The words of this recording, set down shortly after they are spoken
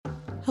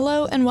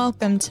Hello and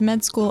welcome to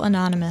Med School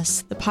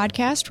Anonymous, the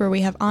podcast where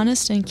we have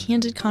honest and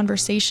candid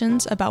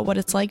conversations about what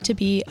it's like to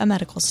be a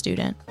medical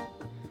student.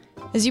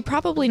 As you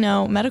probably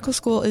know, medical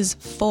school is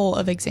full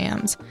of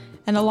exams,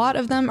 and a lot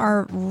of them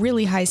are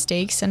really high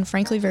stakes and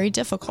frankly very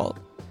difficult.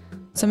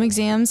 Some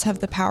exams have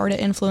the power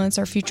to influence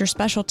our future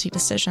specialty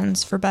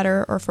decisions, for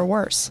better or for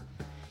worse.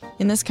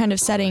 In this kind of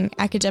setting,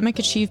 academic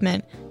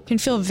achievement can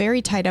feel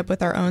very tied up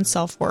with our own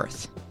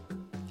self-worth.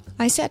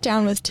 I sat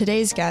down with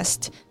today's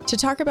guest to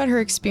talk about her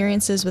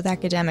experiences with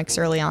academics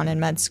early on in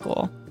med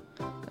school.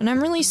 And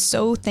I'm really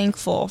so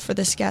thankful for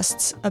this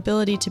guest's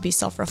ability to be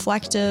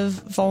self-reflective,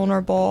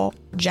 vulnerable,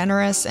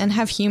 generous, and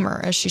have humor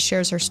as she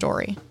shares her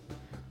story.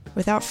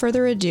 Without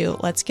further ado,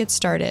 let's get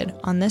started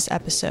on this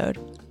episode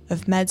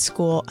of Med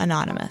School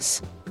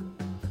Anonymous.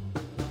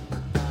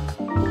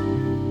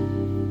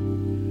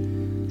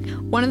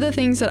 One of the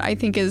things that I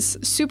think is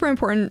super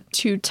important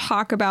to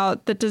talk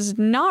about that does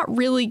not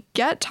really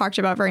get talked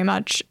about very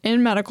much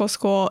in medical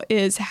school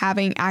is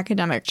having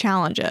academic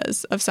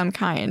challenges of some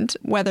kind,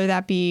 whether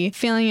that be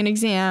failing an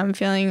exam,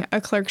 failing a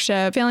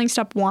clerkship, failing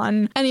step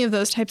one, any of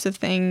those types of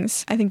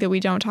things. I think that we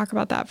don't talk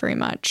about that very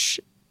much.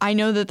 I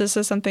know that this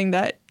is something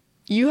that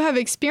you have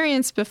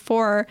experienced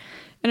before,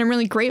 and I'm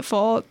really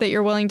grateful that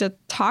you're willing to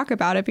talk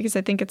about it because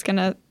I think it's going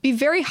to be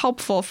very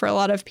helpful for a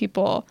lot of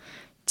people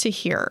to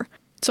hear.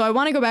 So I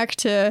want to go back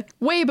to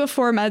way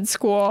before med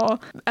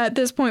school. At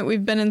this point,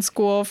 we've been in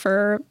school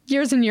for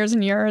years and years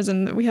and years,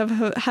 and we have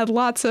had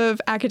lots of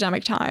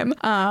academic time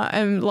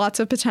and lots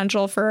of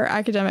potential for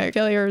academic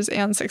failures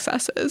and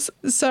successes.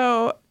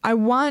 So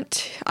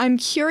I'm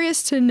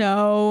curious to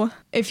know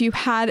if you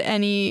had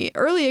any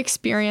early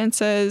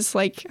experiences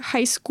like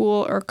high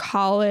school or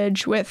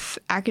college with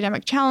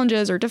academic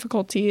challenges or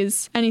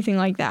difficulties, anything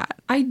like that.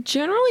 I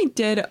generally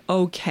did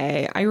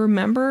okay. I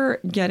remember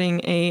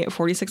getting a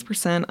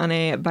 46% on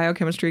a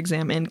biochemistry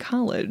exam in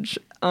college.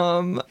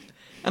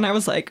 And I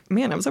was like,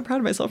 man, I'm so proud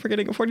of myself for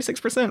getting a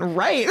 46%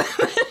 right.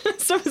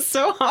 So it's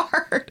so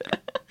hard.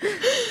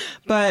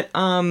 But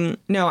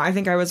no, I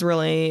think I was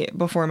really,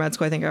 before med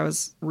school, I think I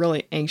was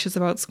really anxious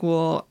about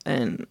school.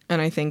 And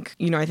I think,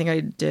 I think I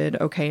did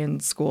okay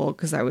in school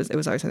because it was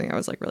always something I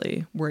was like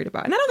really worried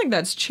about. And I don't think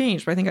that's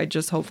changed, but I think I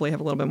just hopefully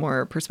have a little bit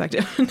more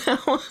perspective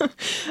now.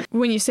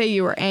 When you say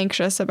you were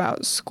anxious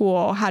about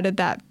school, how did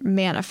that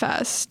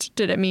manifest?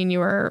 Did it mean you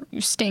were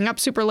staying up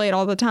super late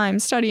all the time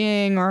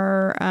studying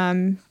or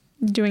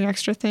doing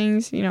extra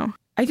things,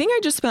 I think I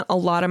just spent a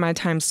lot of my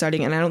time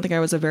studying, and I don't think I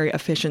was a very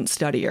efficient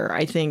studier.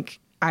 I think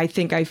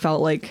I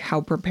felt like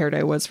how prepared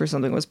I was for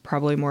something was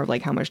probably more of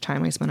like how much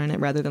time I spent on it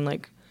rather than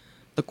like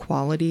the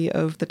quality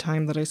of the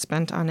time that I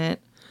spent on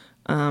it.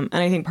 And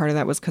I think part of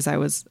that was because I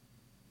was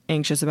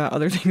anxious about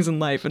other things in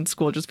life, and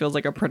school just feels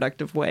like a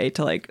productive way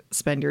to like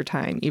spend your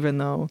time, even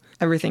though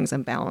everything's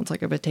in balance.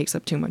 Like if it takes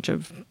up too much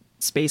of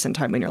space and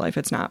time in your life,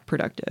 it's not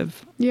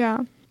productive.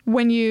 Yeah.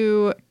 When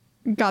you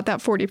got that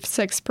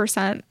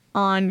 46%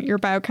 on your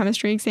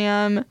biochemistry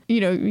exam,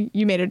 you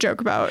made a joke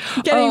about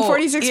getting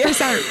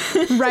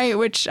 46% right,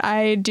 which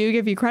I do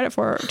give you credit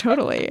for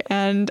totally.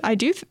 And I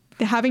do,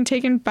 having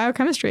taken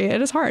biochemistry,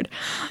 it is hard.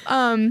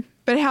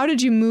 But how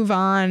did you move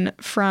on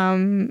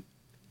from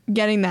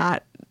getting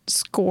that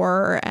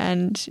score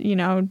and,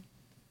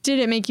 did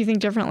it make you think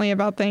differently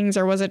about things,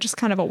 or was it just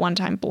kind of a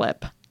one-time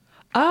blip?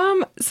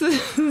 So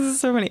this is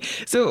so funny.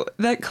 So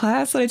that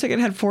class that I took, it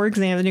had 4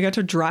 exams and you got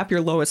to drop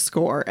your lowest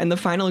score, and the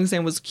final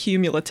exam was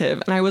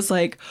cumulative. And I was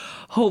like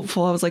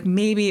hopeful. I was like,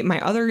 maybe my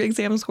other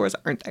exam scores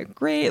aren't that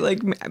great.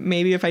 Like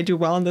maybe if I do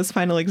well in this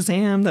final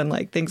exam, then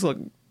like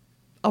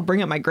I'll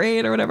bring up my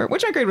grade or whatever,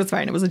 which my grade was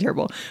fine. It wasn't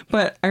terrible.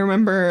 But I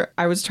remember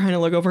I was trying to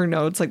look over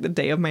notes like the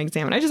day of my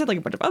exam, and I just had like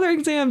a bunch of other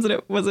exams, and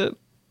it wasn't,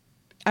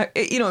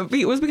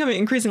 it was becoming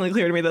increasingly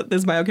clear to me that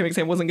this biochem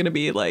exam wasn't going to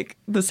be like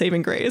the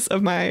saving grace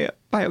of my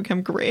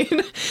biochem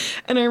grade.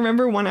 And I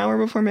remember 1 hour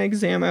before my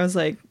exam, I was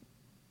like,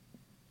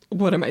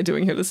 what am I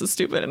doing here? This is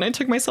stupid. And I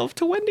took myself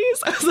to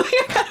Wendy's. I was like,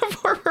 I got a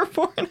 4 for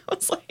 4. And I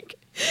was like,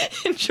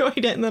 enjoyed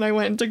it. And then I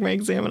went and took my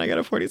exam and I got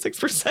a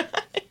 46%.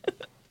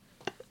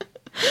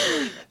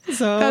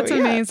 So that's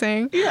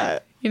amazing. Yeah.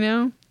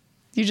 You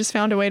just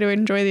found a way to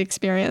enjoy the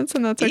experience,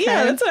 and that's okay.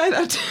 Yeah, that's what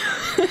I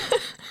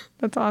thought.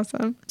 That's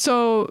awesome.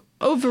 So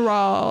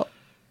overall,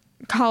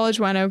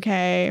 college went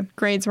okay.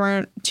 Grades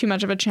weren't too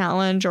much of a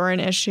challenge or an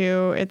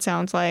issue, it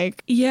sounds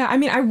like. Yeah, I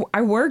mean,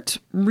 I worked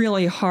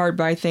really hard,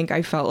 but I think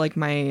I felt like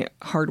my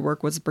hard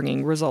work was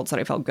bringing results that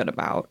I felt good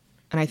about.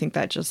 And I think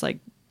that just like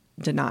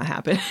did not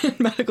happen in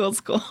medical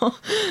school.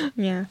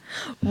 Yeah.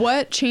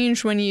 What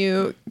changed when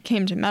you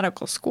came to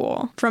medical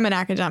school from an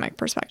academic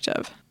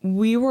perspective?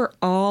 We were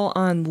all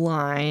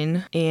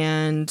online,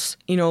 and,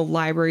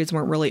 libraries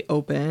weren't really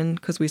open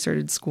because we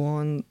started school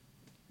in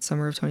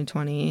summer of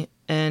 2020.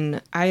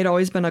 And I had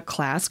always been a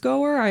class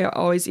goer. I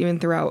always, even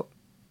throughout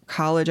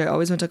college, I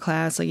always went to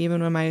class. Like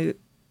even when my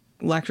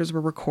lectures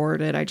were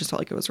recorded. I just felt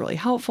like it was really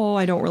helpful.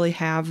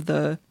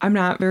 I'm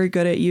not very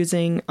good at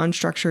using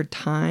unstructured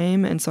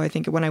time. And so I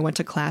think when I went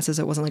to classes,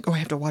 it wasn't like, oh, I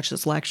have to watch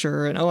this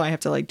lecture and, oh, I have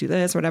to like do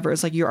this or whatever.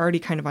 It's like you're already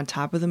kind of on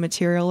top of the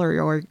material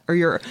or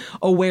you're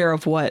aware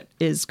of what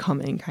is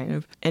coming kind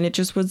of. And it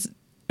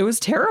was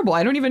terrible.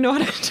 I don't even know how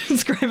to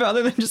describe it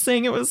other than just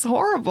saying it was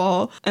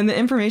horrible. And the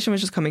information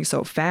was just coming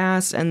so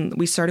fast. And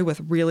we started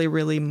with really,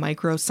 really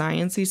micro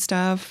sciencey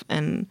stuff.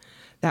 And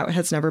that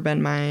has never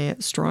been my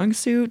strong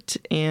suit.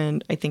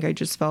 And I think I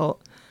just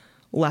felt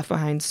left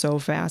behind so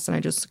fast and I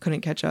just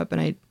couldn't catch up.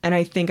 And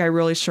I think I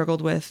really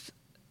struggled with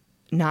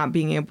not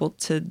being able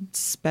to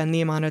spend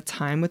the amount of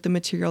time with the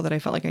material that I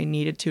felt like I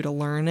needed to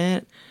learn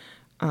it.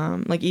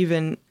 Like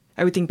even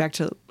I would think back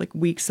to like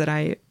weeks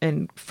that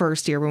in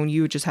first year when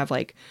you would just have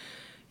like,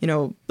 you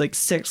know, like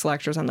 6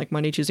 lectures on like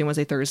Monday, Tuesday,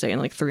 Wednesday, Thursday,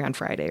 and like 3 on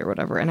Friday or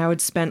whatever. And I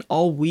would spend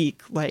all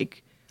week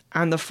like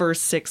on the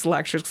first 6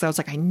 lectures because I was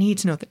like, I need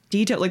to know the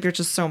detail. Like there's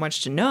just so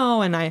much to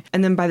know. And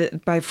then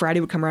by Friday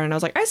would come around and I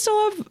was like, I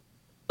still have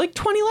like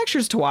 20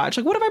 lectures to watch.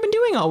 Like what have I been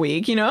doing all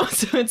week? You know?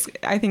 So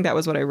I think that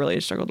was what I really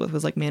struggled with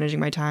was like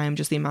managing my time,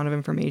 just the amount of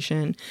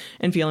information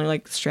and feeling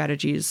like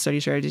study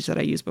strategies that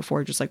I used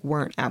before just like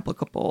weren't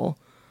applicable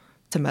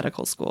to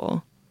medical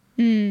school.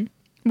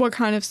 What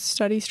kind of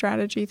study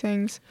strategy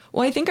things?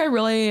 Well, I think I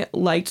really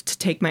liked to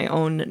take my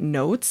own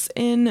notes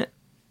in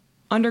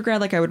undergrad.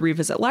 Like I would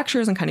revisit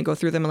lectures and kind of go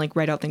through them and like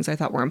write out things I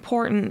thought were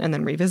important and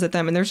then revisit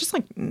them. And there's just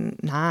like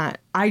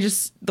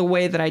the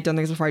way that I'd done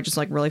things before, I just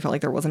like really felt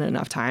like there wasn't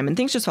enough time and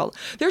things just felt,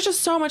 there's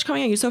just so much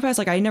coming at you so fast.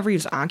 Like I never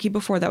used Anki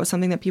before. That was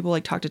something that people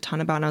like talked a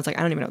ton about. And I was like,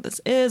 I don't even know what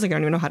this is. Like I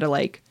don't even know how to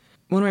like,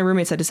 one of my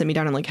roommates had to sit me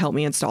down and like help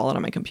me install it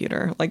on my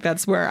computer. Like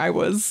that's where I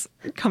was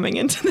coming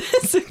into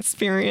this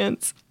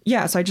experience.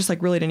 Yeah. So I just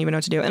like really didn't even know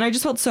what to do. And I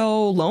just felt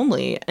so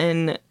lonely.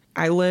 And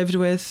I lived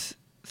with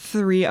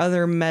 3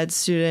 other med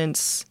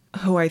students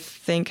who I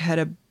think had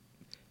it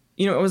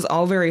was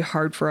all very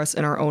hard for us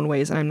in our own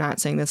ways. And I'm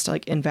not saying this to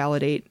like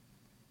invalidate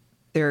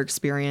their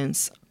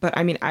experience, but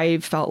I mean, I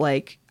felt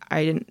like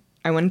I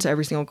went into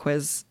every single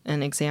quiz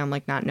and exam,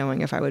 like not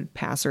knowing if I would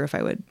pass or if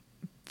I would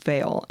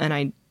fail. And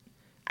I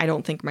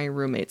don't think my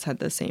roommates had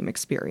the same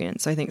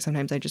experience. I think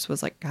sometimes I just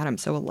was like, God, I'm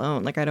so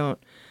alone. Like,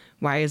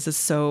 why is this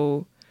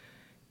so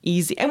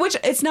easy? And which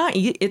it's not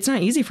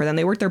easy for them.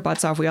 They worked their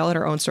butts off. We all had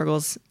our own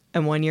struggles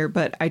in one year,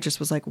 but I just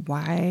was like,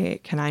 why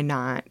can I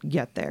not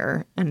get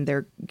there? And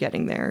they're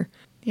getting there.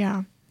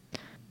 Yeah.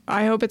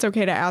 I hope it's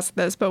okay to ask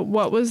this, but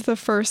what was the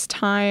first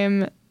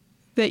time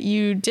that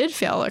you did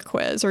fail a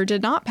quiz or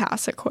did not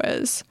pass a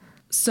quiz?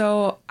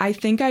 So I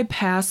think I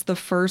passed the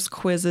first 2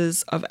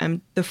 quizzes of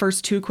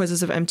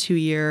M2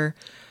 year.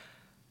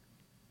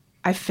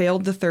 I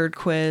failed the 3rd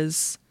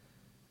quiz.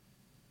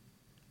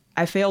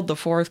 I failed the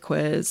 4th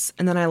quiz.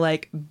 And then I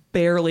like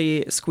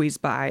barely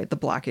squeezed by the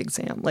block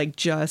exam, like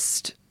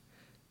just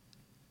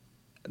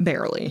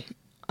barely.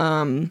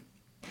 And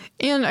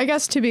I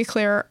guess to be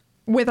clear,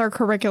 with our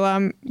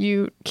curriculum,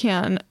 you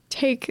can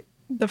take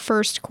the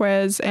first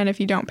quiz, and if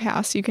you don't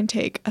pass, you can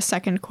take a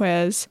second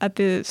quiz at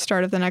the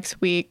start of the next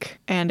week.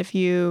 And if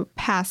you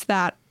pass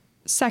that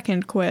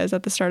second quiz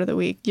at the start of the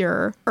week,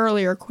 your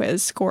earlier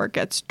quiz score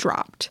gets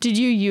dropped. Did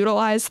you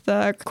utilize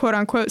the quote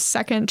unquote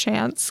second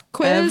chance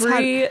quiz?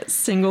 Every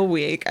single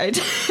week I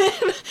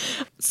did.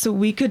 So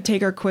we could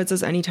take our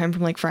quizzes anytime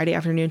from like Friday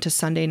afternoon to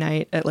Sunday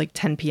night at like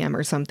 10 p.m.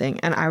 or something.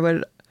 And I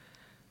would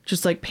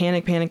just like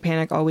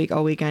panic all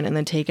weekend, and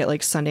then take it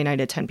like Sunday night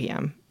at 10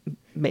 p.m.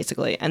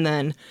 basically. And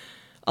then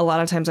a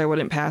lot of times I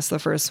wouldn't pass the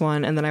first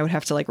one, and then I would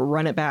have to like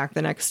run it back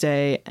the next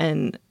day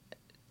and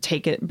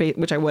take it,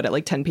 which I would at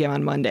like 10 p.m.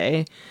 on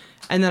Monday.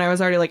 And then I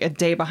was already like a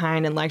day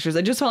behind in lectures.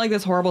 It just felt like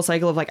this horrible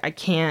cycle of like, I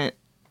can't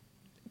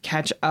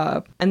catch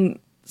up. And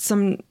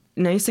some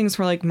nice things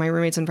for like my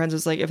roommates and friends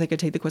was like, if they could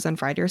take the quiz on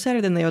Friday or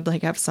Saturday, then they would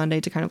like have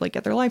Sunday to kind of like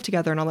get their life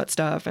together and all that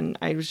stuff. And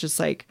I was just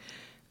like,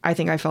 I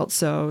think I felt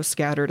so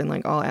scattered in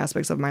like all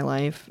aspects of my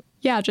life.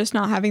 Yeah, just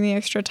not having the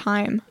extra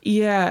time.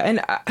 Yeah, and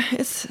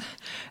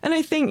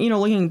I think,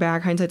 looking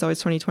back, hindsight's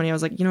always 20/20. I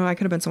was like, I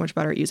could have been so much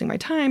better at using my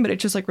time, but it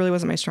just like really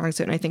wasn't my strong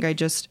suit. And I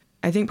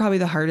think probably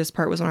the hardest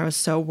part was when I was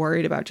so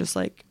worried about just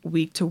like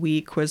week to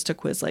week, quiz to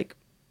quiz, like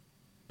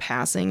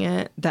passing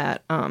it,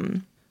 that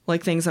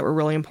like things that were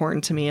really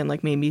important to me and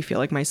like made me feel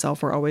like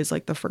myself were always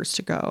like the first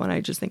to go. And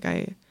I just think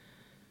I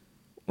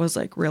was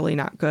like really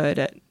not good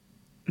at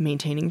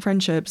maintaining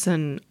friendships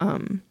and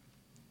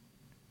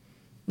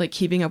like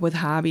keeping up with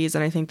hobbies.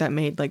 And I think that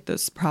made like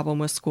this problem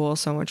with school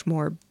so much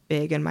more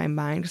big in my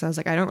mind, because I was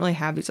like, I don't really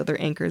have these other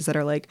anchors that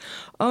are like,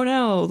 oh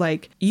no,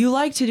 like you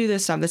like to do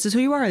this stuff, this is who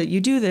you are, you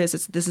do this,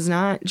 this is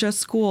not just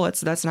school,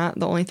 that's not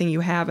the only thing you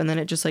have. And then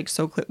it just like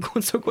so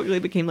quickly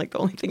became like the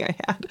only thing I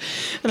had,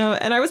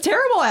 and I was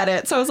terrible at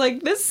it, so I was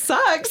like, this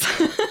sucks.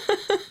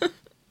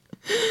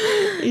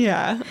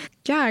 Yeah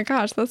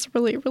gosh, that's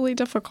really, really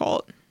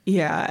difficult.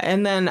 Yeah.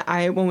 And then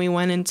when we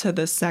went into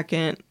the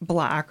second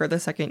block or the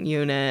second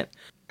unit,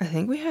 I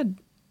think we had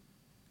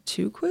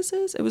 2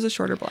 quizzes. It was a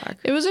shorter block.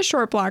 It was a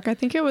short block. I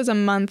think it was a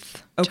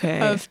month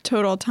of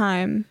total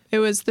time. It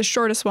was the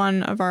shortest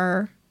one of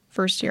our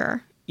first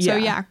year. So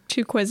yeah,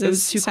 2 quizzes. It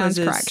was 2 sounds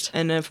quizzes correct.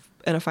 and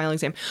a final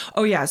exam.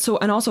 Oh yeah. So,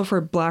 and also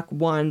for block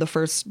 1, the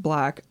first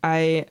block,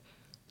 I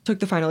took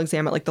the final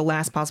exam at like the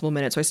last possible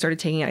minute. So I started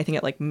taking it, I think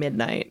at like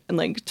midnight, and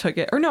like took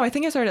it, or no, I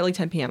think I started at like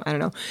 10 p.m. I don't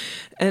know.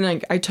 And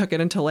like I took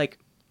it until like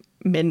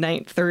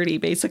midnight 30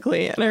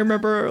 basically. And I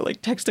remember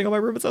like texting all my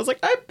roommates. I was like,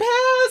 I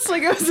passed.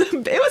 Like it was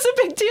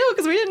a big deal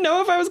because we didn't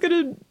know if I was going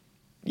to,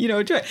 you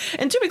know, do it.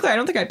 And to be clear, I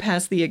don't think I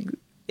passed the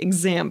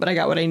exam, but I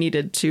got what I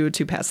needed to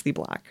pass the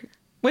block,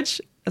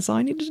 which that's all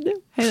I needed to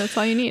do. Hey, that's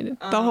all you need.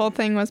 The whole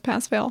thing was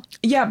pass fail.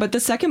 Yeah, but the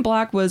second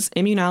block was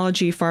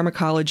immunology,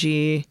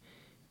 pharmacology,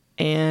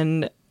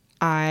 and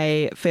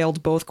I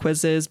failed both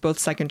quizzes, both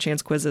second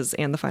chance quizzes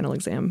and the final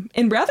exam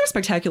in rather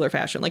spectacular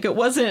fashion. Like it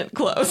wasn't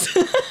close.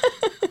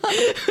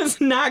 It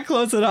was not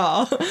close at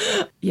all.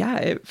 Yeah,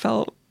 it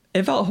felt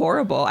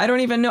horrible. I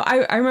don't even know.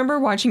 I remember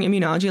watching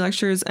immunology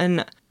lectures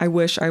and I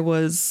wish I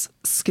was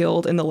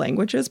skilled in the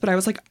languages, but I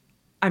was like,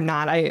 I'm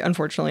not. I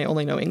unfortunately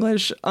only know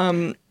English.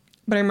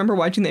 But I remember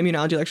watching the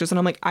immunology lectures and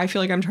I'm like, I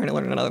feel like I'm trying to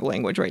learn another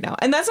language right now.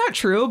 And that's not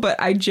true,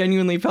 but I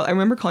genuinely felt, I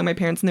remember calling my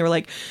parents and they were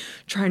like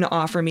trying to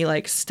offer me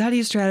like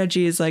study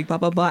strategies, like blah,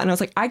 blah, blah. And I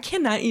was like, I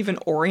cannot even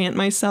orient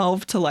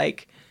myself to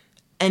like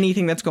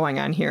anything that's going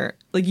on here.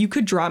 Like you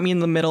could drop me in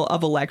the middle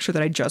of a lecture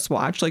that I just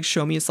watched, like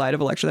show me a slide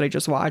of a lecture that I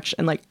just watched.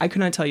 And like, I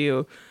could not tell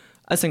you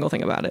a single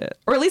thing about it.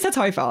 Or at least that's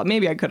how I felt.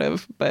 Maybe I could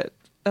have, but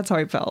that's how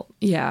I felt.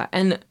 Yeah.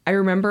 And I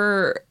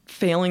remember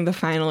failing the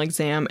final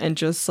exam and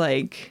just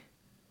like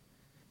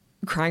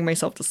crying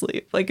myself to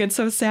sleep. Like it's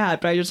so sad,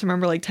 but I just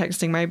remember like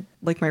texting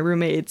my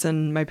roommates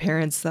and my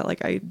parents that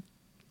like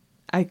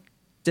I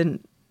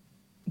didn't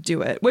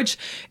do it, which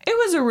it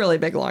was a really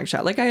big long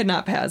shot. Like I had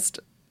not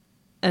passed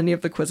any of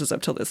the quizzes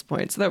up till this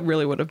point, so that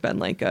really would have been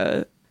like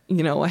a,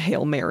 you know, a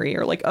Hail Mary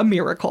or like a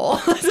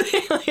miracle.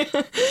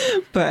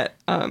 But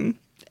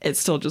it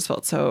still just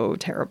felt so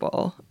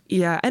terrible.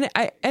 Yeah, and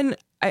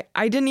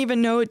I didn't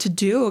even know what to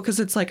do because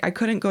it's like I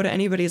couldn't go to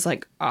anybody's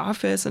like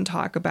office and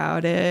talk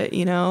about it,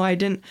 you know. I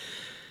didn't,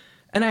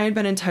 and I had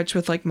been in touch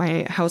with like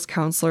my house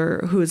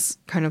counselor who is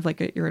kind of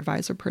like your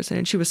advisor person,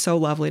 and she was so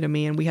lovely to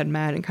me, and we had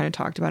met and kind of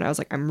talked about it. I was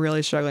like, I'm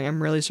really struggling. I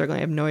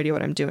have no idea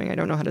what I'm doing. I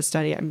don't know how to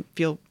study. I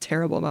feel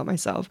terrible about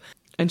myself.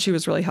 And she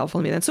was really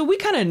helpful to me then. So we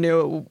kind of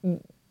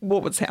knew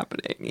what was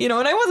happening, you know,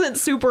 and I wasn't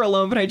super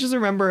alone, but I just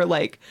remember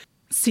like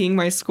seeing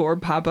my score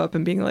pop up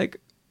and being like,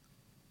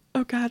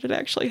 oh God, it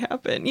actually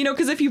happened. You know,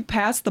 because if you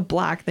pass the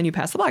block, then you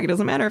pass the block. It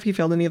doesn't matter if you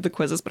failed any of the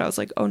quizzes. But I was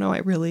like, oh no, I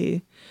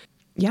really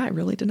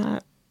did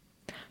not.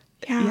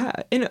 Yeah.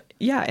 In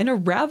a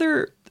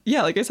rather,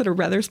 like I said, a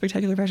rather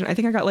spectacular fashion. I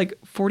think I got like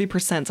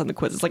 40% on the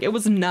quizzes. Like it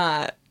was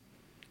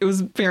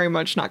very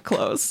much not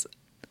close.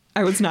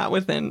 I was not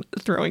within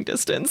throwing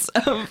distance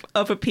of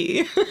a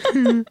P.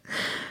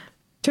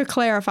 To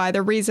clarify,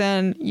 the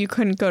reason you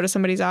couldn't go to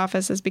somebody's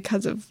office is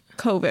because of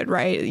COVID,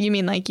 right? You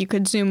mean like you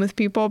could Zoom with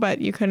people,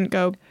 but you couldn't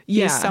go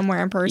be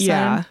somewhere in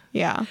person?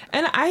 Yeah.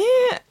 And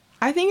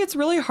I think it's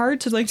really hard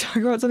to like talk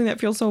about something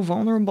that feels so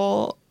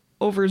vulnerable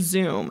over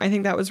Zoom. I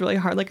think that was really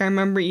hard. Like I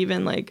remember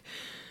even like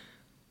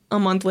a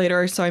month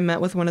later, so I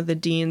met with one of the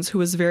deans who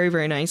was very,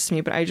 very nice to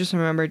me, but I just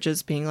remember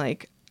just being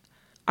like,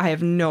 I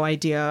have no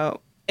idea.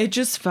 It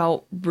just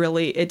felt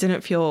really, it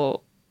didn't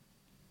feel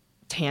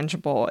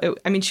tangible.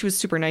 I mean, she was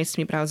super nice to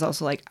me, but I was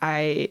also like,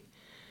 I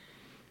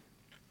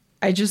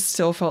just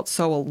still felt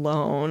so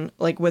alone,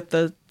 like with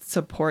the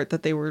support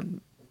that they were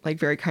like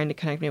very kind to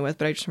connect me with.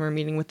 But I just remember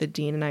meeting with the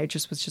dean and I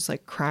just was just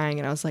like crying.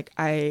 And I was like,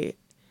 I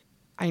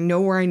know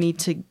where I need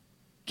to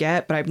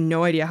get, but I have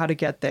no idea how to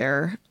get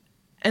there.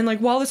 And like,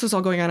 while this was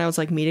all going on, I was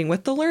like meeting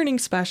with the learning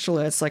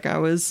specialists. Like I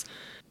was,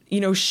 you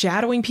know,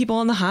 shadowing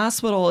people in the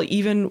hospital,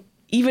 even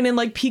in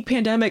like peak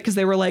pandemic, because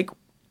they were like,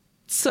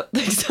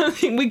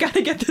 something, we got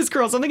to get this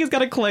girl, something has got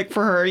to click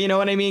for her, you know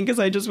what I mean? Because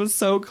I just was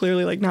so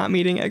clearly like not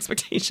meeting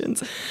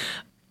expectations.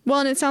 Well,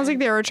 and it sounds like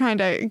they were trying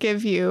to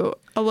give you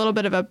a little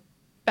bit of a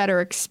better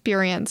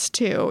experience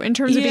too, in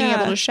terms of being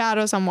able to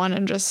shadow someone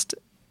and just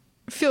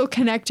feel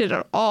connected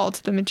at all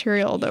to the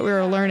material that we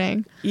were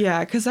learning.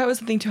 Yeah, because that was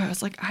the thing too. I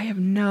was like, I have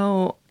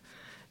no...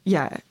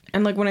 Yeah.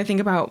 And like when I think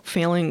about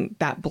failing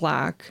that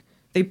block,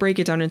 they break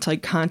it down into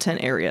like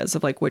content areas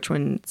of like which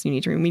ones you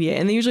need to remediate.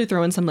 And they usually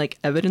throw in some like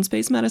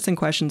evidence-based medicine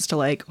questions to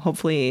like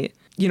hopefully,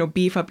 you know,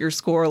 beef up your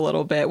score a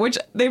little bit, which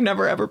they've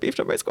never ever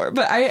beefed up my score.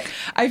 But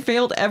I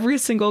failed every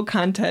single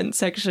content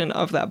section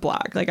of that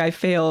block. Like I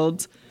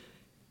failed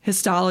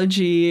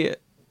histology,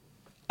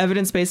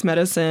 evidence-based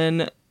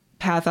medicine,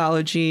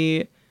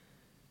 pathology,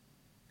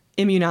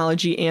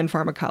 immunology, and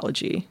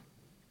pharmacology.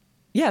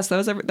 Yes, that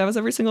was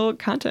every single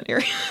content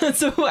area.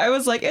 So I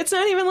was like, it's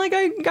not even like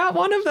I got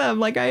one of them.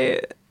 Like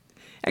I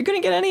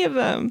couldn't get any of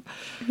them.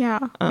 Yeah,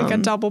 like a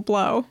double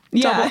blow.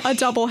 A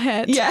double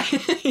hit. Yeah.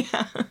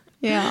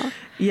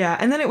 Yeah.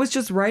 And then it was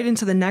just right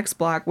into the next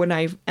block when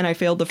I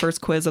failed the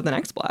first quiz of the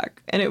next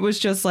block. And it was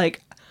just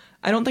like,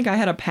 I don't think I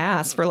had a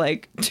pass for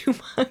like 2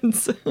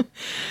 months.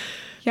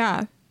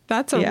 Yeah,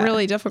 that's a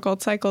really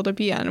difficult cycle to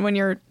be in when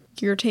you're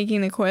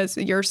taking the quiz.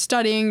 You're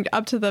studying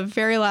up to the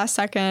very last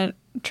second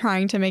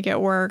trying to make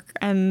it work,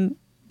 and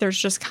there's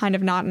just kind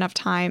of not enough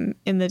time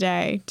in the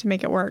day to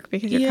make it work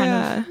because you're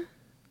kind of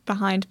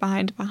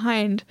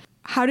behind.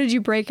 How did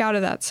you break out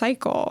of that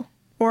cycle?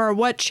 Or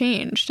what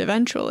changed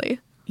eventually?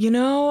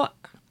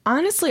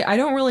 Honestly, I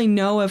don't really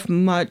know if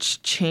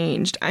much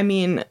changed. I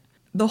mean,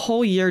 the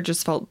whole year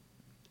just felt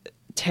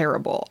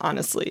terrible,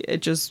 honestly.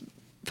 It just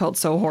felt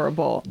so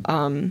horrible.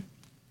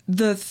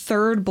 The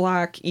third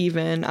block,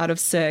 even out of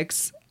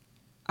 6,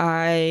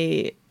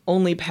 I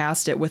only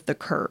passed it with the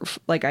curve.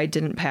 Like, I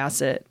didn't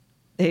pass it.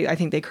 I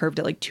think they curved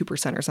it like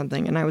 2% or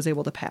something, and I was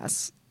able to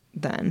pass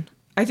then.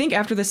 I think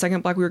after the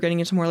second block, we were getting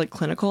into more like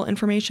clinical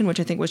information, which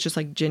I think was just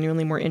like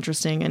genuinely more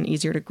interesting and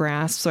easier to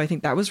grasp. So I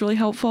think that was really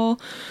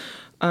helpful.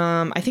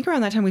 I think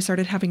around that time we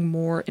started having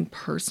more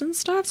in-person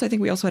stuff. So I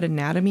think we also had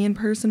anatomy in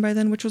person by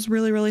then, which was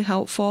really, really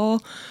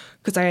helpful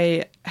because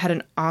I had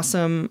an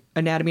awesome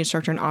anatomy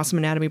instructor, an awesome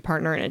anatomy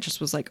partner, and it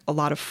just was like a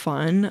lot of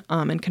fun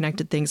and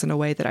connected things in a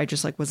way that I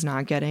just like was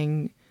not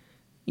getting,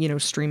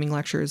 streaming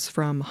lectures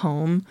from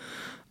home.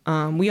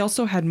 We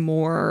also had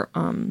more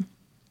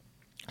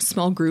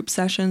small group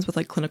sessions with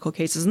like clinical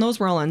cases, and those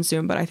were all on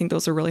Zoom, but I think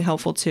those are really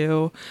helpful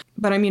too.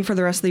 But I mean, for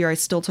the rest of the year, I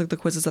still took the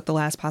quizzes at the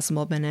last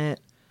possible minute.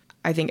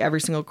 I think every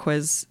single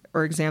quiz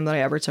or exam that I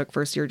ever took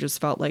first year just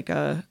felt like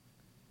a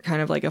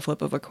kind of like a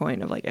flip of a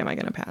coin of like, am I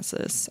going to pass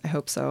this? I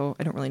hope so.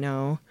 I don't really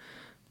know.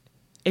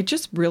 It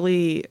just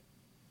really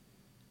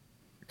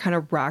kind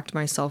of rocked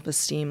my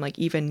self-esteem. Like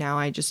even now,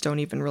 I just don't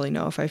even really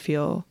know if I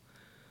feel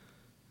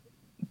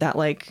that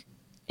like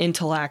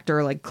intellect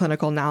or like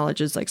clinical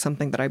knowledge is like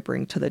something that I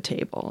bring to the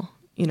table,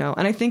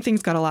 And I think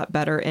things got a lot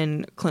better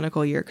in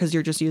clinical year because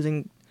you're just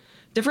using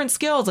different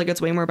skills. Like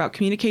it's way more about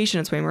communication.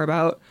 It's way more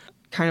about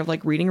kind of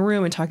like reading a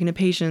room and talking to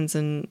patients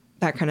and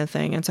that kind of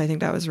thing. And so I think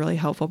that was really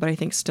helpful. But I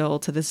think still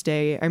to this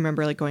day, I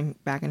remember like going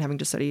back and having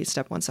to study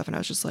step 1 stuff. And I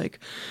was just like,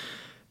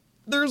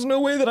 there's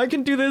no way that I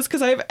can do this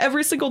because I have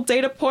every single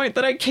data point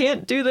that I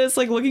can't do this.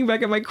 Like looking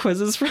back at my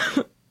quizzes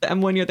from the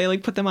M1 year, they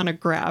like put them on a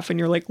graph and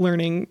you're like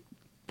learning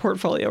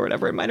portfolio or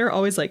whatever. And mine are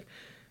always like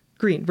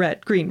green,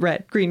 red, green,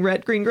 red, green,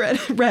 red, green, red,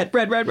 red,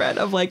 red, red, red,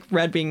 of like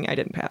red being I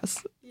didn't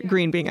pass,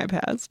 green being I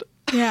passed.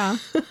 Yeah.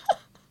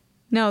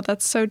 No,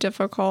 that's so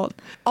difficult.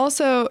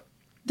 Also,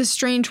 the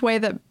strange way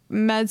that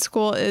med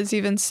school is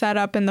even set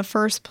up in the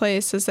first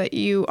place is that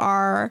you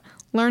are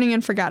learning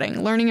and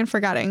forgetting, learning and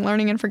forgetting,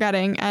 learning and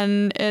forgetting.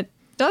 And it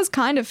does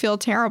kind of feel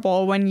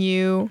terrible when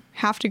you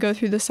have to go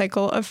through the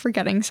cycle of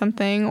forgetting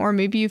something, or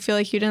maybe you feel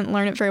like you didn't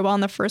learn it very well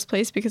in the first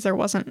place because there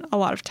wasn't a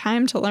lot of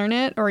time to learn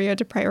it, or you had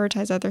to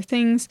prioritize other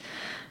things.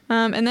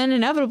 And then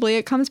inevitably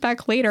it comes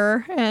back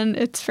later and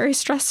it's very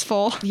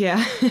stressful.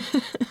 Yeah.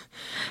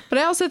 But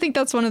I also think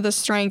that's one of the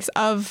strengths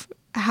of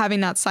having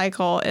that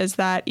cycle is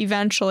that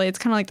eventually it's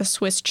kind of like the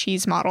Swiss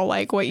cheese model.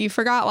 Like what you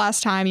forgot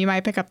last time, you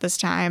might pick up this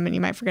time and you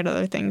might forget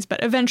other things,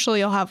 but eventually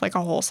you'll have like a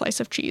whole slice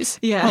of cheese.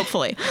 Yeah.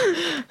 Hopefully.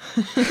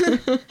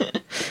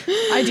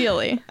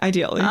 Ideally.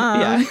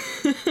 Yeah.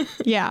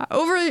 Yeah.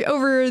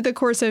 Over the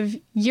course of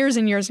years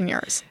and years and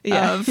years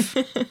of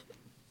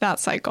that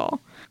cycle.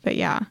 But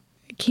yeah,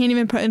 I can't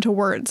even put into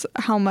words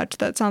how much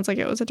that sounds like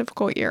it was a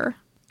difficult year.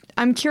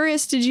 I'm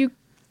curious, did you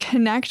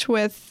connect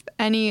with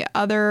any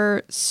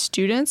other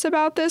students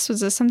about this? Was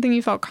this something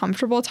you felt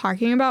comfortable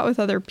talking about with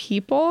other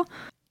people?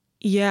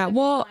 Yeah,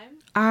 well,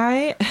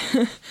 I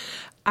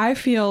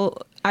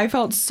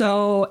felt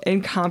so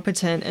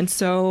incompetent and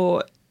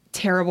so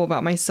terrible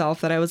about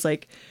myself that I was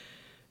like,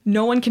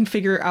 no one can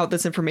figure out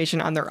this information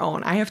on their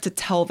own. I have to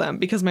tell them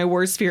because my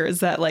worst fear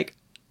is that like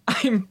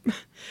I'm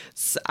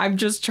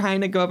just trying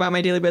to go about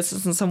my daily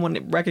business and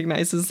someone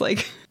recognizes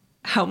like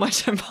how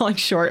much I'm falling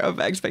short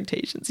of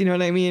expectations. You know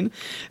what I mean?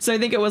 So I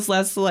think it was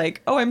less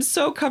like, oh, I'm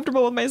so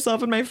comfortable with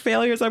myself and my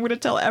failures, I'm going to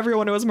tell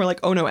everyone. It was more like,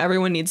 oh no,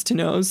 everyone needs to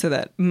know so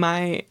that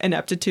my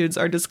ineptitudes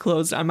are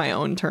disclosed on my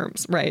own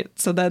terms. Right.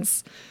 So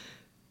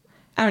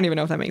I don't even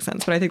know if that makes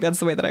sense, but I think that's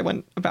the way that I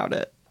went about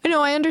it.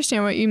 No, I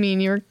understand what you mean.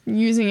 You're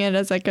using it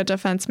as like a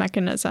defense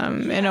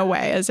mechanism in a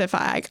way, as if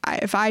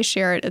I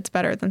share it, it's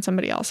better than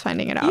somebody else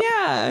finding it out.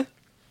 Yeah.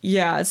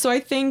 Yeah. So I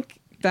think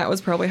that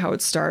was probably how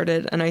it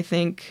started. And I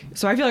feel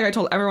like I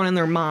told everyone and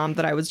their mom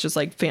that I was just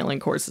like failing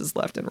courses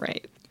left and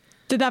right.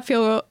 Did that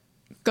feel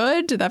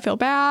good? Did that feel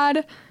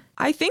bad?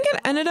 I think it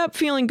ended up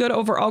feeling good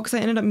overall because I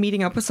ended up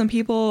meeting up with some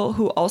people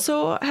who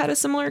also had a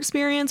similar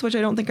experience, which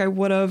I don't think I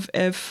would have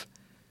if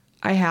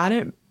I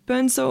hadn't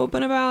been so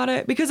open about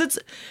it, because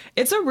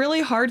it's a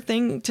really hard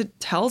thing to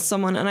tell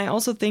someone. And I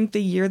also think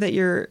the year that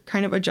you're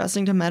kind of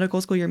adjusting to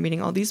medical school, you're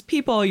meeting all these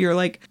people, you're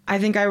like, I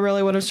think I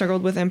really would have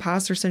struggled with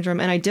imposter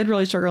syndrome, and I did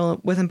really struggle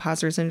with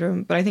imposter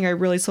syndrome, but I think I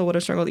really still would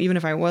have struggled even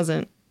if I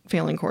wasn't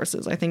failing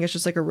courses. I think it's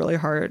just like a really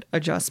hard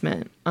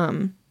adjustment.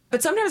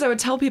 But sometimes I would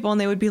tell people and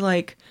they would be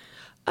like,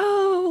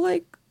 oh,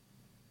 like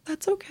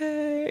that's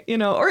okay,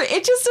 or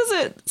it just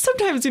doesn't.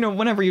 Sometimes,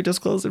 whenever you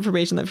disclose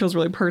information that feels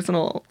really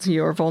personal to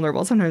you or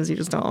vulnerable, sometimes you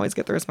just don't always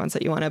get the response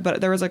that you wanted. But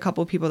there was a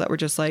couple of people that were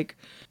just like,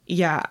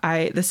 yeah,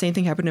 the same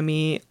thing happened to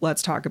me.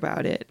 Let's talk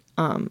about it.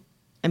 And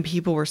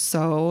people were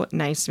so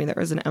nice to me. There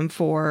was an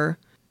M4.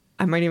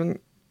 I might even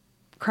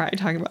cry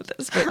talking about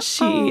this,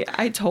 but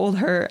I told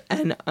her,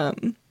 and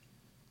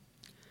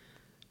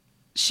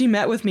she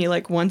met with me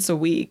like once a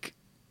week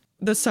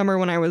the summer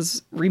when I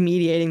was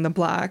remediating the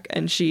block,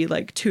 and she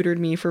like tutored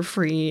me for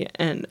free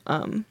and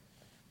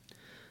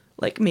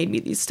like made me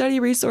these study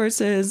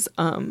resources.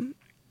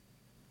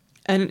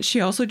 And she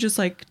also just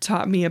like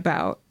taught me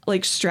about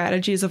like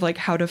strategies of like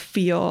how to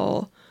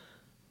feel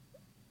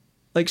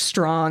like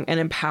strong and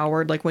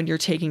empowered like when you're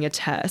taking a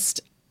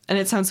test. And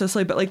it sounds so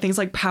silly, but like things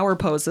like power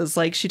poses,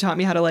 like she taught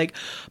me how to like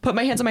put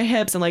my hands on my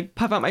hips and like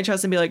puff out my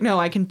chest and be like, no,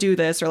 I can do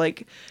this. Or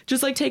like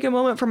just like take a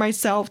moment for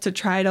myself to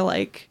try to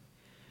like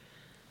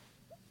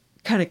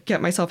kind of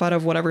get myself out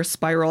of whatever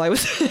spiral I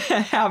was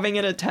having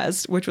in a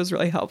test, which was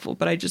really helpful.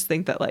 But I just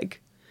think that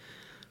like,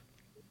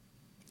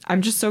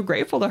 I'm just so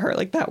grateful to her.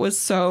 Like that was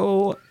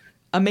so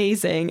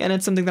amazing. And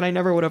it's something that I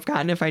never would have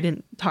gotten if I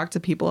didn't talk to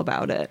people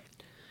about it.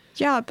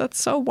 Yeah, that's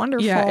so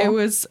wonderful. Yeah, it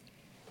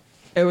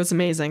was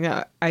amazing.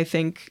 I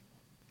think,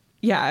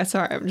 yeah,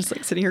 sorry, I'm just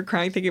like sitting here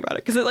crying thinking about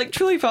it because it like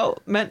truly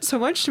meant so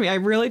much to me. I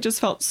really just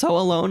felt so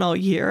alone all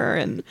year.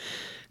 And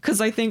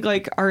because I think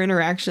like our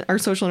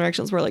social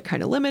interactions were like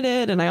kind of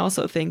limited. And I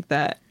also think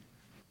that,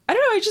 I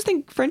don't know, I just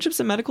think friendships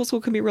in medical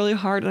school can be really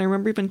hard. And I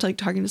remember even like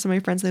talking to some of my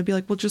friends and they'd be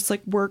like, well, just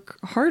like work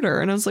harder.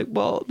 And I was like,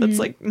 well, that's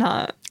like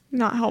not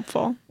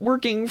helpful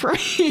working for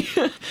me.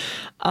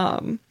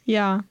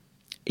 Yeah.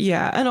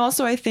 Yeah. And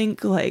also I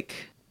think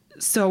like,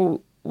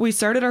 so we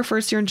started our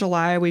first year in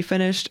July. We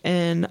finished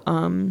in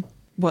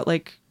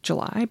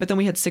July, but then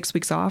we had 6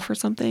 weeks off or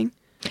something.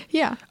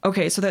 Yeah.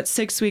 Okay. So that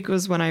 6 week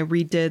was when I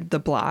redid the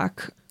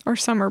block. Or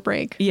summer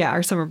break. Yeah.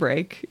 Our summer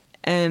break.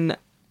 And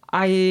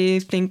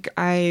I think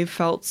I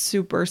felt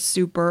super,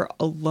 super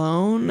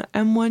alone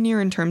in 1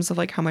 year in terms of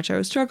like how much I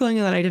was struggling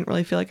and that I didn't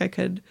really feel like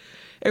it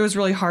was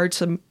really hard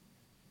to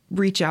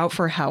reach out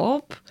for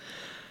help.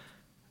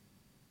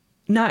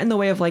 Not in the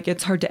way of like,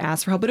 it's hard to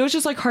ask for help, but it was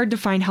just like hard to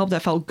find help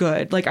that felt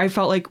good. Like I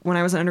felt like when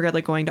I was an undergrad,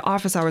 like going to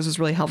office hours was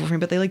really helpful for me,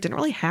 but they like didn't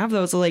really have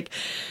those. So, like,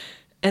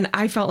 and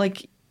I felt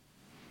like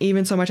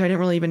even so much, I didn't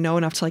really even know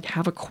enough to like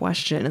have a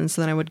question. And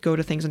so then I would go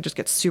to things and just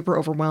get super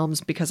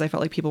overwhelmed because I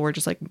felt like people were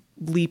just like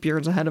leap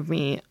years ahead of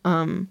me.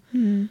 And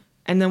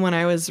then when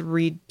I was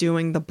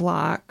redoing the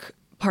block,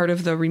 part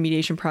of the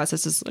remediation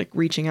process is like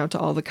reaching out to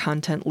all the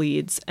content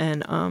leads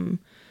and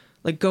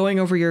like going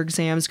over your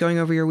exams, going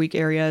over your weak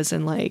areas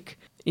and like,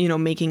 you know,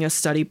 making a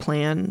study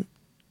plan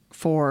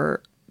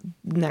for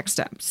next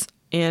steps.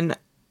 And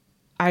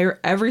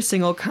every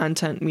single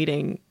content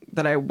meeting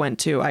that I went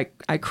to,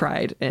 I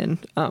cried in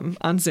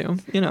on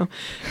Zoom, you know,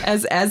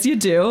 as you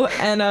do.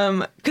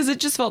 And because it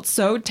just felt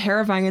so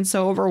terrifying and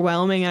so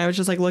overwhelming. And I was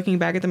just like looking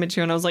back at the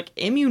material and I was like,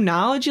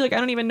 immunology, like I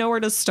don't even know where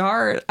to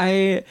start.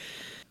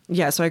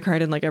 So I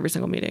cried in like every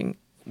single meeting,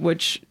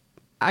 which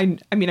I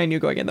mean, I knew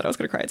going in that I was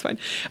going to cry. It's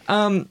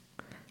fine.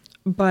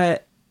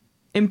 But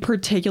in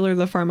particular,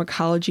 the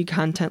pharmacology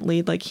content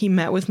lead, like he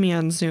met with me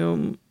on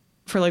Zoom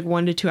for like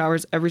 1 to 2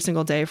 hours every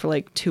single day for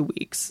like 2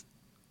 weeks,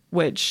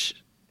 which,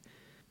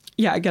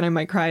 yeah, again, I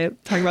might cry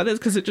talking about this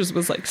because it just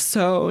was like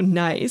so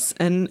nice.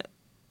 And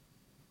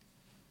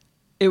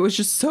it was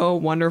just so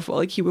wonderful.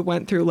 Like he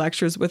went through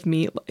lectures with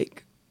me,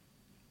 like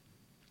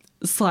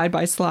slide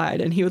by slide,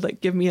 and he would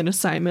like give me an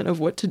assignment of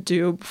what to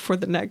do for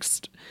the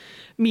next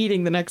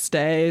meeting the next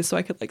day so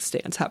I could like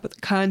stay on top of the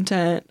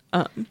content.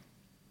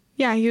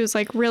 Yeah, he was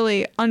like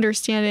really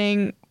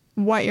understanding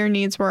what your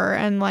needs were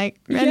and like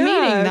and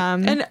meeting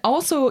them. And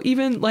also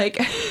even like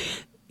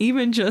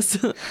even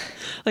just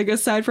like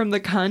aside from the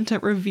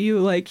content review,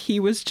 like he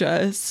was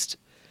just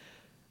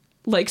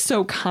like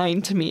so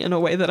kind to me in a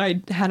way that I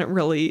just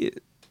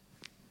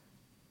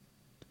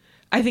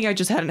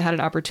hadn't had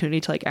an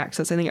opportunity to like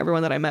access. I think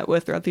everyone that I met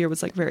with throughout the year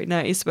was like very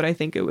nice, but I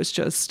think it was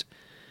just,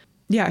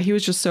 yeah, he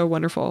was just so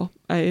wonderful.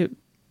 I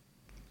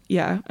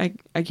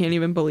can't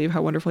even believe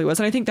how wonderful he was.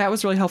 And I think that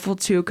was really helpful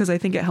too, because I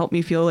think it helped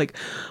me feel like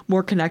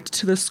more connected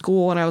to the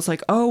school. And I was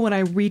like, oh, when I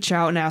reach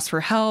out and ask for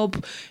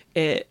help,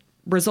 it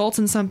results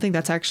in something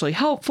that's actually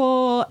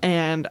helpful.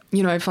 And,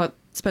 you know, I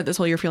spent this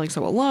whole year feeling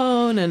so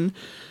alone, and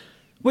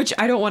which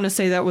I don't want to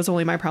say that was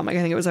only my problem. Like,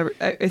 I think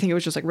it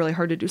was just like really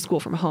hard to do school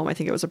from home. I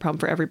think it was a problem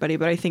for everybody.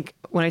 But I think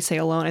when I say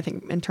alone, I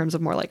think in terms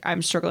of more like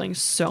I'm struggling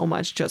so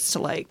much just to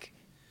like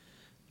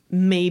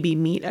maybe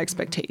meet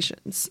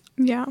expectations.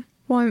 Yeah.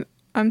 Well,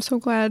 I'm so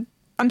glad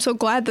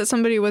that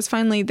somebody was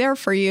finally there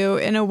for you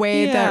in a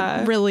way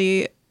that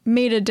really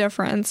made a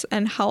difference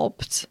and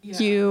helped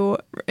you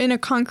in a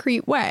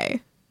concrete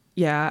way.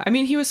 Yeah. I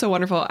mean, he was so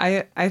wonderful.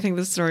 I think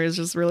this story is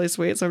just really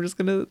sweet, so I'm just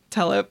going to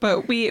tell it.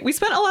 But we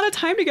spent a lot of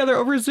time together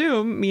over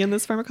Zoom, me and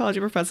this pharmacology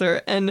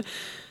professor. And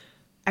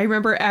I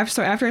remember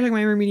after I took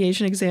my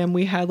remediation exam,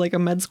 we had like a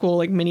med school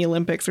like mini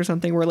Olympics or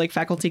something where like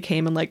faculty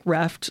came and like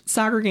reffed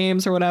soccer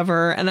games or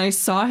whatever. And I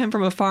saw him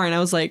from afar and I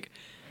was like,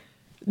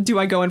 do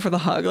I go in for the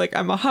hug? Like,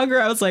 I'm a hugger.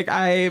 I was like,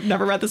 I've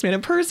never met this man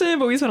in person,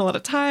 but we spent a lot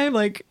of time.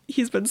 Like,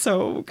 he's been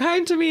so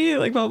kind to me,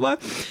 like, blah, blah.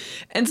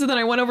 And so then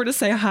I went over to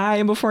say hi.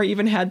 And before I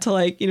even had to,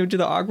 like, you know, do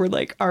the awkward,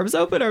 like, arms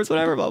open, arms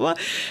whatever, blah, blah.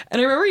 And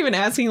I remember even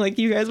asking, like,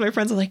 you guys, my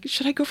friends, were like,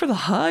 should I go for the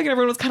hug? And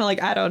everyone was kind of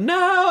like, I don't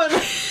know.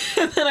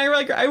 And then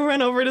I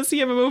went over to see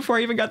him. And before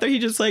I even got there, he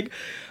just, like,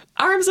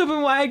 arms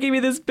open wide, gave me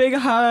this big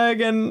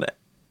hug. And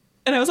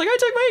I was like, I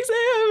took my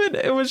exam. And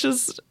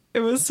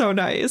it was so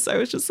nice. I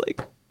was just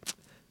like,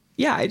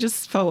 yeah, I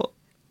just felt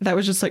that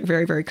was just like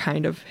very, very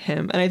kind of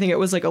him. And I think it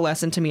was like a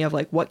lesson to me of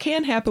like what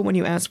can happen when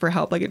you ask for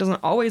help. Like it doesn't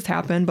always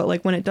happen, but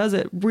like when it does,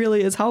 it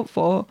really is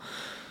helpful.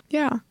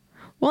 Yeah.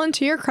 Well, and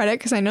to your credit,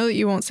 because I know that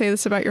you won't say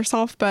this about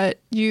yourself, but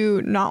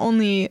you not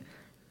only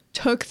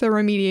took the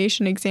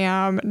remediation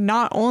exam,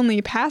 not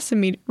only passed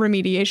the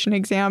remediation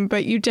exam,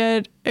 but you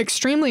did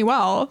extremely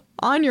well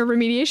on your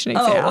remediation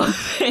exam. Oh,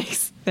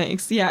 thanks.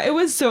 Yeah, it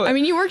was so... I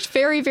mean, you worked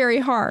very, very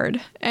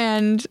hard.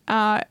 And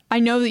I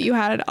know that you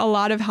had a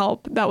lot of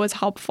help that was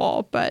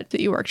helpful, but that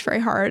you worked very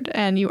hard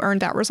and you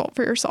earned that result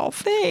for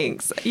yourself.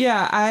 Thanks.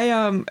 Yeah,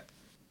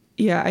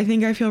 I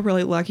think I feel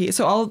really lucky.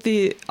 So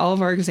all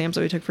of our exams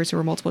that we took first year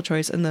were multiple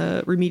choice, and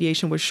the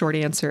remediation was short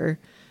answer,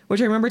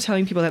 which I remember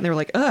telling people that, and they were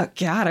like, oh,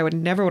 God, I would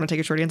never want to take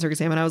a short answer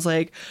exam. And I was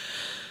like,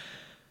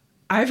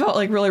 I felt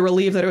like really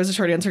relieved that it was a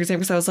short answer exam,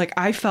 because I was like,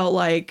 I felt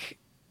like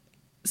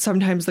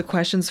sometimes the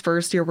questions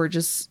first year were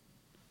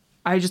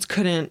I just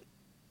couldn't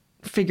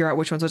figure out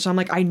which ones which. So I'm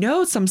like, I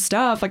know some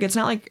stuff. Like, it's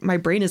not like my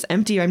brain is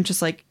empty. I'm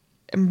just like,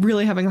 I'm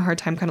really having a hard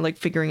time kind of like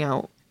figuring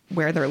out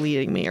where they're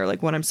leading me or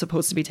like what I'm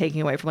supposed to be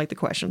taking away from like the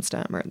question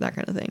stem or that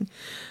kind of thing.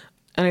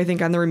 And I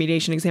think on the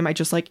remediation exam, I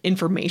just like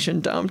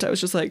information dumped. I was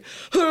just like,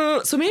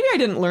 huh. So maybe I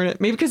didn't learn it.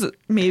 Maybe because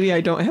maybe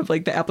I don't have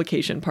like the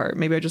application part.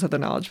 Maybe I just have the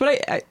knowledge.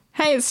 But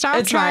hey,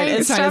 stop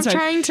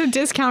trying to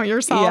discount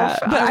yourself. Yeah,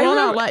 but I will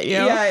not let you.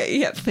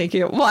 Yeah. Thank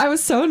you. Well, I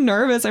was so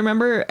nervous. I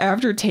remember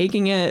after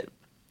taking it.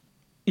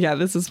 Yeah,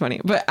 this is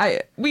funny.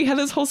 But we had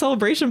this whole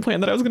celebration plan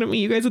that I was going to meet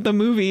you guys at the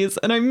movies,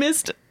 and I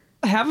missed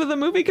half of the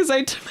movie because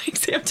my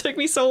exam took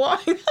me so long.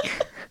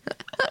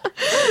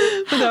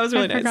 But that was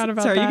really nice.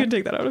 Sorry, you can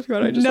take that out if you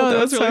want. I just thought that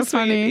was really so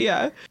funny. Sweet.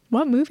 Yeah.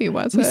 What movie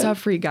was it? We saw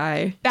Free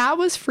Guy. That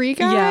was Free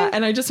Guy? Yeah,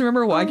 and I just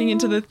remember walking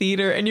into the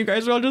theater and you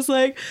guys were all just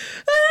like,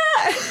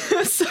 ah! It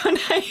was so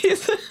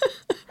nice.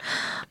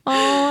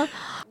 Oh,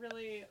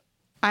 really?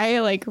 I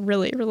like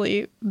really,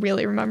 really,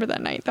 really remember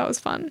that night. That was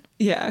fun.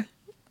 Yeah.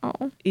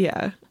 Oh.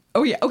 Yeah.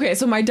 Oh, yeah. Okay,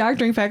 so my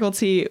doctoring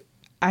faculty,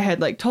 I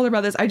had like told her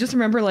about this. I just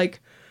remember like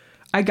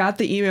I got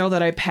the email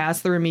that I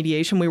passed the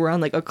remediation. We were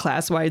on like a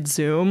class-wide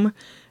Zoom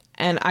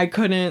and I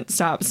couldn't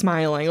stop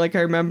smiling. Like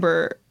I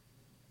remember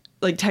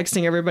like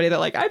texting everybody that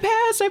like, I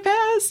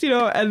passed, you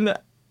know, and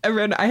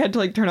I had to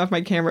like turn off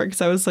my camera because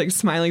I was like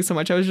smiling so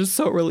much. I was just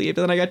so relieved.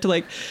 And then I got to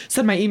like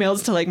send my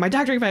emails to like my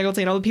doctoring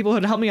faculty and all the people who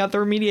had helped me out the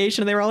remediation.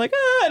 And they were all like,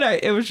 ah,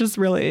 and it was just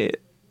really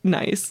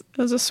nice.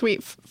 It was a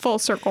sweet full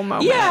circle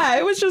moment. Yeah,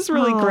 it was just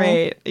really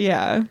great.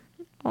 Yeah.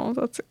 Oh,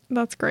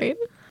 that's great.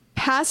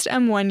 Past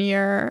M1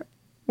 year,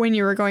 when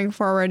you were going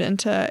forward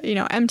into, you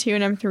know, M2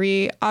 and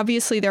M3,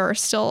 obviously there are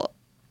still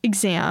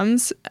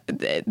exams,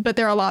 but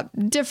they're a lot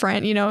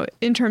different, you know,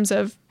 in terms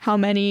of how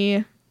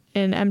many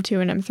in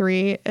M2 and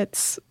M3.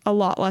 It's a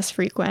lot less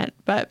frequent.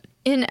 But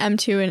in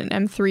M2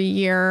 and M3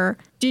 year,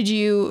 did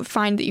you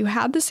find that you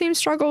had the same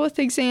struggle with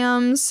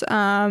exams?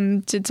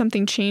 Did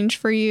something change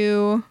for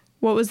you?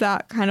 What was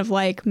that kind of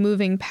like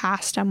moving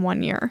past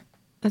M1 year?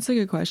 That's a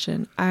good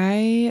question.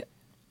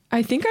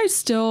 I think I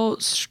still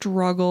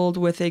struggled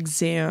with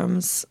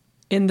exams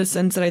in the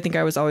sense that I think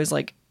I was always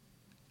like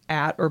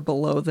at or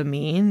below the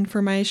mean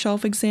for my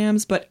shelf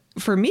exams. But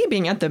for me,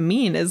 being at the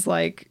mean is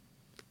like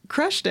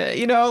crushed it,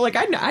 you know, like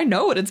I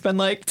know what it's been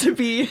like to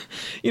be,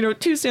 you know,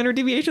 2 standard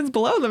deviations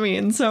below the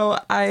mean. So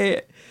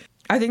I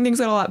think things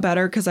got a lot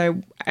better because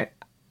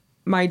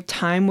my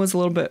time was a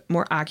little bit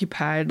more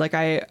occupied. Like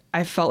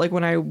I felt like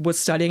when I was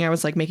studying, I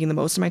was like making the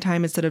most of my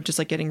time instead of just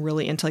like getting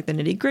really into like the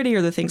nitty gritty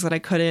or the things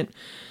that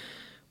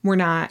we're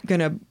not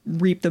going to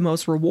reap the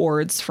most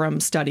rewards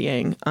from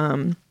studying.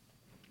 So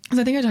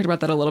I think I talked about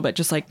that a little bit,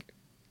 just like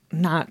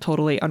not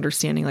totally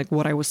understanding like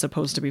what I was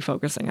supposed to be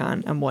focusing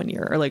on 1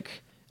 year or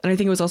like, and I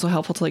think it was also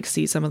helpful to like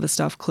see some of the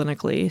stuff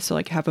clinically. So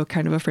like have a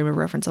kind of a frame of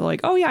reference of like,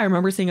 oh yeah, I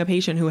remember seeing a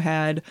patient who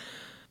had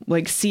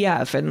like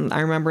CF and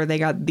I remember they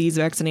got these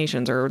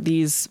vaccinations or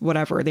these,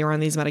 whatever, they were on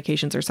these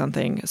medications or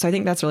something. So I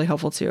think that's really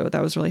helpful too.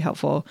 That was really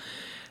helpful.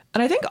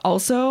 And I think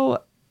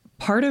also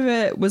part of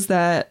it was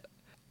that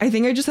I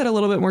think I just had a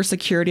little bit more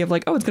security of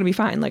like, oh, it's going to be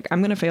fine. Like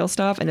I'm going to fail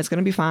stuff and it's going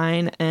to be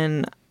fine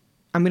and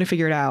I'm going to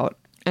figure it out.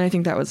 And I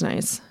think that was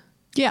nice.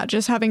 Yeah,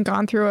 just having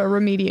gone through a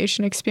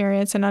remediation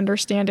experience and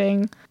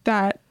understanding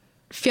that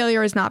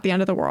failure is not the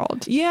end of the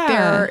world. Yeah.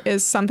 There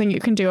is something you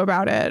can do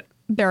about it.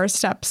 There are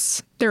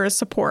steps. There is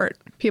support.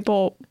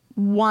 People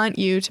want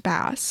you to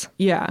pass.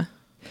 Yeah.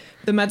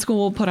 The med school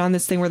will put on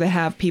this thing where they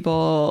have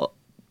people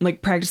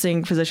like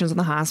practicing physicians in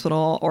the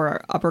hospital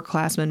or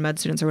upperclassmen med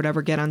students or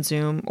whatever get on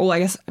Zoom. Well, I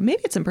guess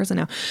maybe it's in person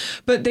now,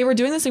 but they were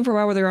doing this thing for a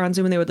while where they were on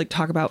Zoom and they would like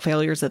talk about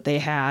failures that they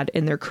had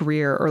in their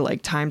career or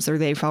like times where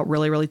they felt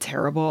really, really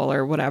terrible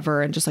or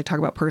whatever, and just like talk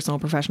about personal,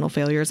 professional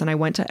failures. And I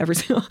went to every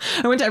single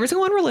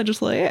one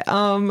religiously.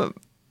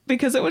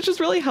 Because it was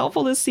just really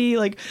helpful to see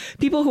like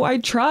people who I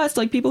trust,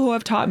 like people who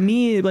have taught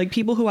me, like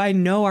people who I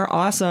know are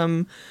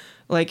awesome,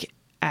 like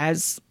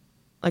as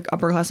like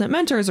upperclassmen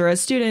mentors or as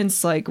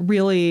students, like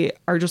really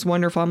are just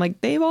wonderful. I'm like,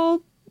 they've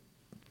all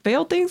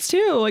failed things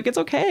too. Like, it's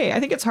okay. I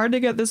think it's hard to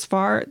get this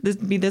far,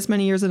 be this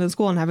many years into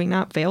school and having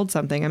not failed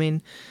something. I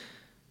mean,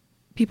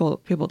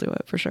 people do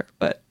it for sure,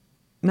 but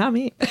not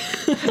me.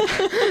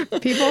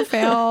 People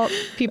fail.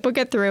 People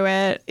get through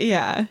it.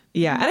 Yeah.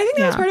 Yeah. And I think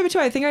that was part of it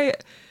too.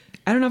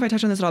 I don't know if I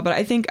touched on this at all, but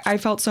I think I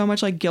felt so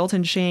much like guilt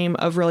and shame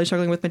of really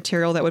struggling with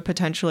material that would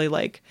potentially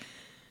like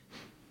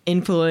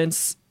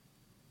influence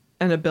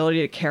an ability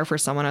to care for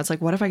someone. I was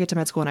like, what if I get to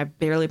med school and I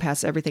barely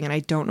pass everything and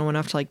I don't know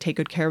enough to like take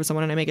good care of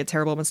someone and I make a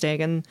terrible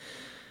mistake and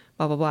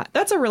blah, blah, blah.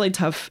 That's a really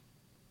tough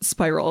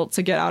spiral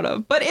to get out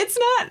of, but it's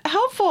not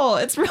helpful.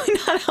 It's really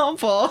not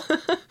helpful.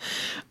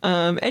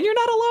 And you're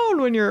not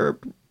alone when you're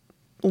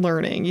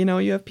learning, you know,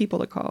 you have people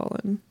to call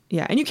and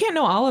and you can't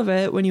know all of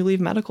it when you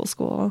leave medical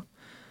school.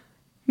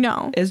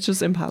 No, it's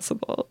just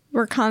impossible.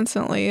 We're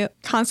constantly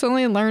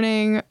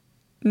learning,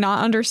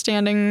 not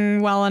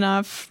understanding well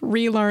enough,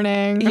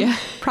 relearning,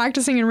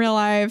 practicing in real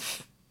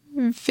life,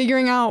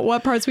 figuring out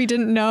what parts we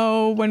didn't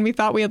know when we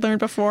thought we had learned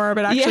before,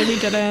 but actually we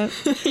didn't.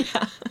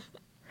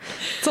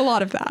 It's a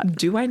lot of that.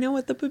 Do I know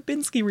what the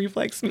Babinski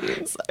reflex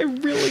means? I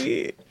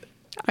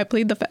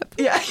plead the fifth.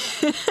 Yeah.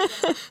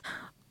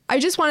 I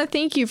just want to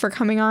thank you for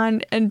coming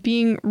on and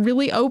being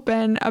really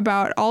open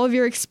about all of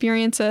your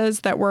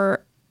experiences that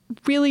were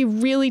really,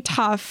 really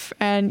tough,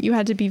 and you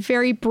had to be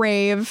very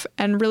brave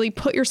and really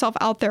put yourself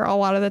out there a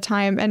lot of the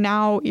time. And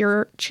now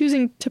you're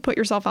choosing to put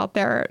yourself out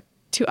there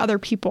to other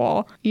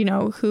people, you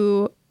know,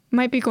 who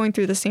might be going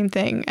through the same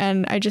thing.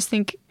 And I just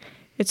think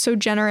it's so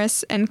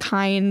generous and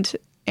kind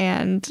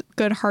and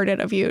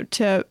good-hearted of you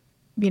to,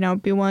 you know,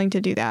 be willing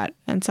to do that.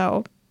 And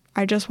so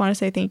I just want to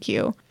say thank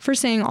you for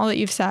saying all that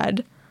you've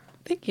said.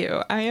 Thank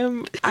you.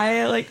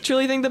 I like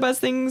truly think the best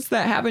things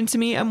that happened to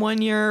me in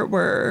 1 year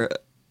were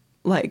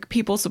like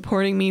people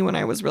supporting me when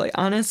I was really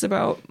honest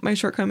about my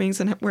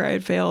shortcomings and where I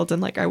had failed.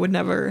 And like, I would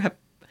never have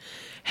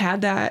had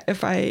that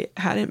if I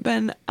hadn't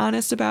been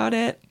honest about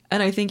it.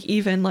 And I think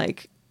even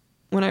like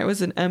when I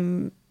was in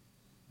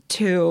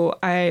M2,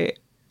 I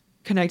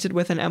connected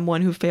with an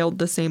M1 who failed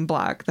the same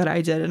block that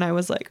I did. And I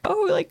was like,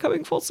 oh, like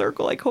coming full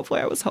circle, like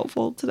hopefully I was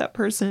helpful to that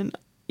person.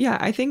 Yeah,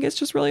 I think it's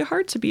just really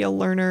hard to be a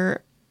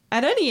learner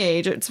at any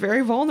age. It's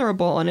very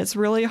vulnerable and it's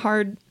really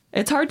hard.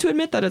 It's hard to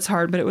admit that it's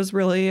hard, but it was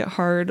really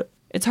hard.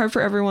 It's hard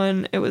for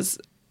everyone. It was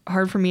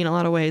hard for me in a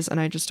lot of ways. And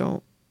I just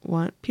don't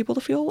want people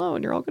to feel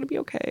alone. You're all going to be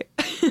okay.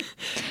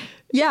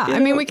 Yeah. I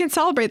mean, we can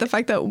celebrate the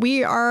fact that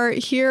we are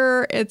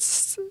here.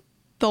 It's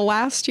the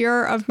last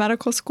year of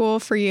medical school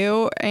for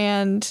you.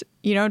 And,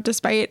 you know,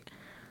 despite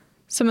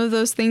some of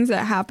those things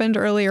that happened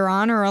earlier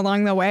on or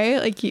along the way,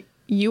 like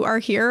you are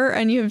here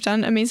and you have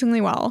done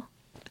amazingly well.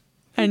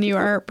 And you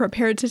are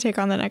prepared to take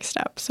on the next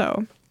step.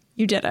 So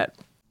you did it.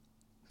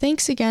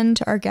 Thanks again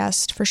to our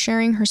guest for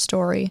sharing her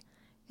story.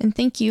 And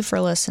thank you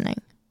for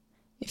listening.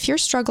 If you're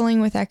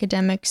struggling with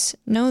academics,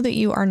 know that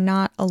you are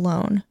not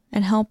alone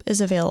and help is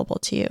available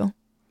to you.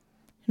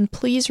 And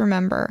please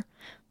remember,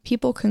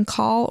 people can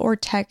call or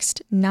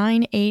text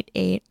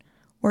 988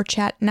 or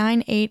chat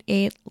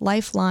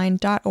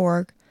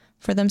 988lifeline.org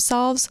for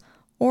themselves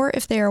or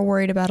if they are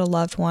worried about a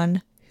loved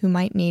one who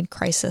might need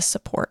crisis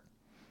support.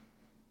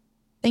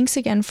 Thanks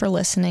again for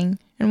listening,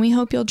 and we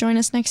hope you'll join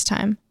us next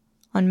time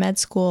on Med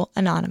School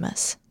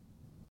Anonymous.